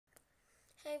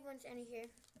Hey everyone, it's Annie here.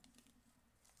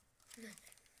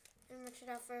 I'm Richard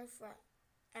Alfred,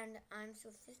 and I'm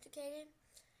sophisticated,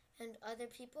 and other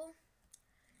people,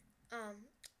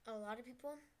 a lot of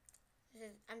people.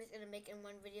 I'm just gonna make in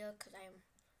one video because I am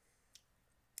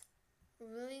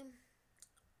really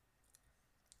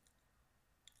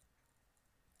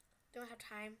don't have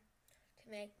time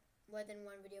to make more than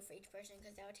one video for each person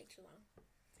because that would take too long.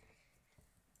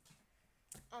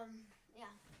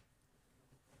 Yeah.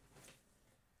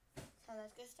 So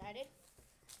let's get started.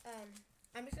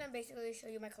 I'm just gonna basically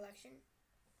show you my collection.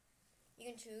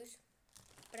 You can choose,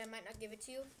 but I might not give it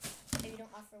to you if you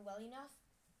don't offer well enough.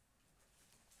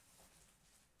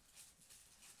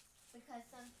 Because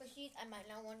some squishies I might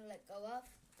not want to let go of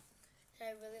that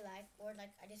I really like, or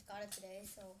like I just got it today,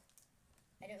 so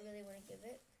I don't really want to give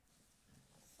it.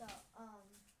 So,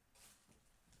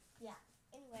 yeah.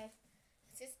 Anyway,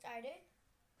 let's get started.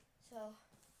 So,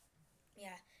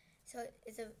 yeah. So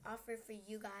it's an offer for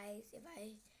you guys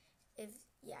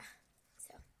yeah.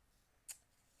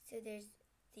 So there's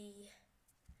the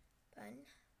bun.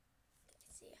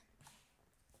 Let's see.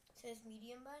 It says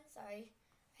medium bun. Sorry,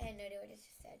 I had no idea what it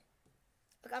just said.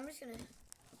 Okay, I'm just gonna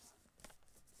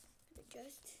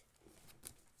adjust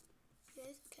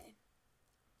this. Okay.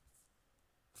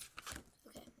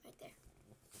 Okay, right there.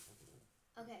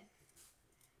 Okay.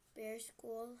 Bear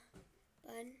School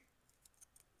bun.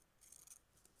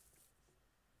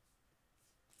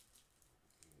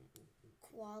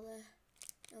 Koala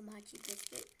no Mochi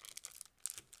biscuit.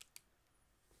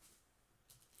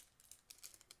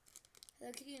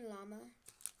 Hello Kitty and Llama.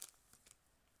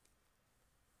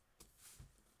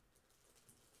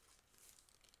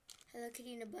 Hello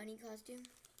Kitty in a bunny costume.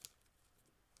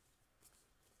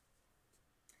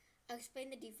 I'll explain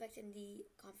the defects in the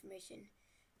confirmation.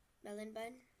 Melon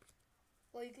bun.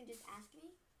 Or you can just ask me.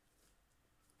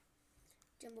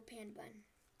 Jumbo Panda bun.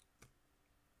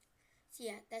 So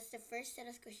yeah, that's the first set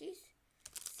of squishies.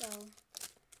 So,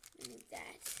 leave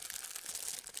that.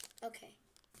 Okay.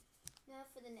 Now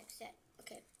for the next set.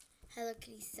 Okay. Hello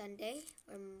Kitty Sundae,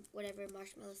 or whatever,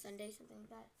 Marshmallow Sundae, something like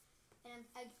that. And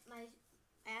I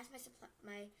asked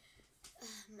my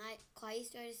Kawaii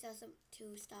store to sell some,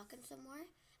 to stock them somewhere,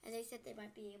 and they said they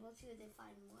might be able to if they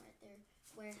find more at their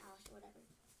warehouse or whatever.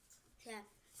 So yeah,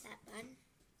 that bun.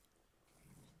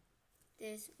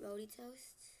 This Roti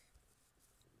Toast.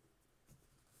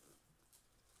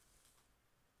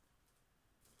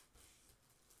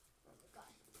 Oh my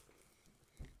god.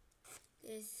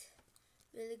 This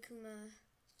Rilakkuma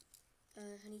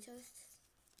honey toast.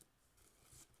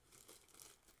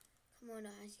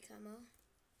 Komodo Hashikamo.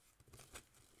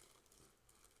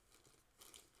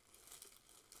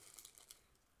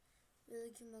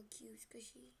 Rilakkuma cube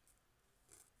squishy.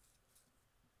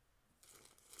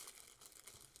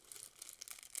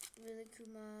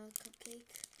 Rilakkuma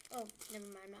cupcake. Oh, never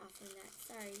mind, I'm not offering that.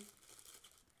 Sorry.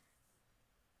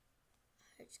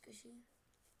 Heart squishy.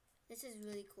 This is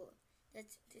really cool.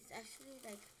 It's actually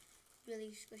like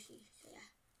really squishy. So yeah.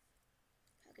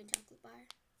 Falcon chocolate bar.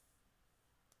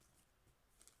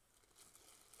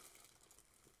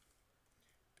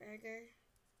 Burger.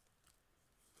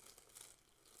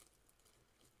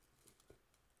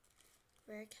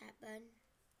 Rare cat bun.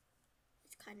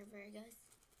 It's kind of rare, I guess.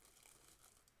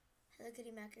 Hello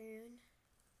Kitty macaroon.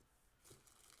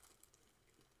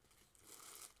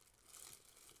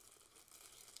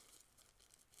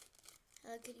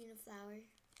 Hello Kitty in a flower.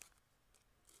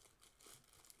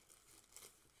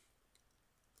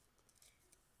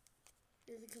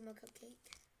 Rilakkuma cupcake.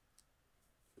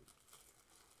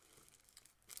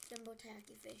 Jumbo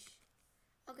tacky fish.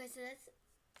 Okay, so that's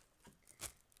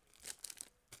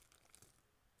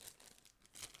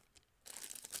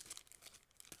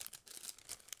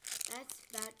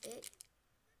about it,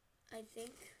 I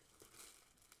think.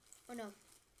 Oh no.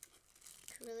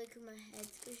 Rilakkuma head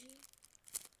squishy.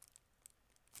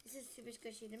 This is super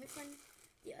squishy. Let me find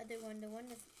the other one. The one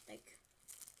that's like,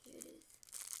 here it is.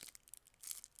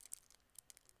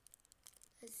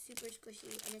 It's super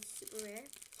squishy and it's super rare.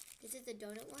 This is the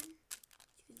donut one.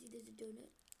 You can see there's a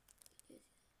donut.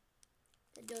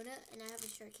 The donut, and I have a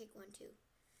shortcake one too.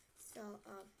 So,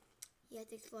 yeah,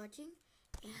 thanks for watching.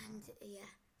 And yeah,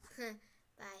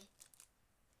 bye.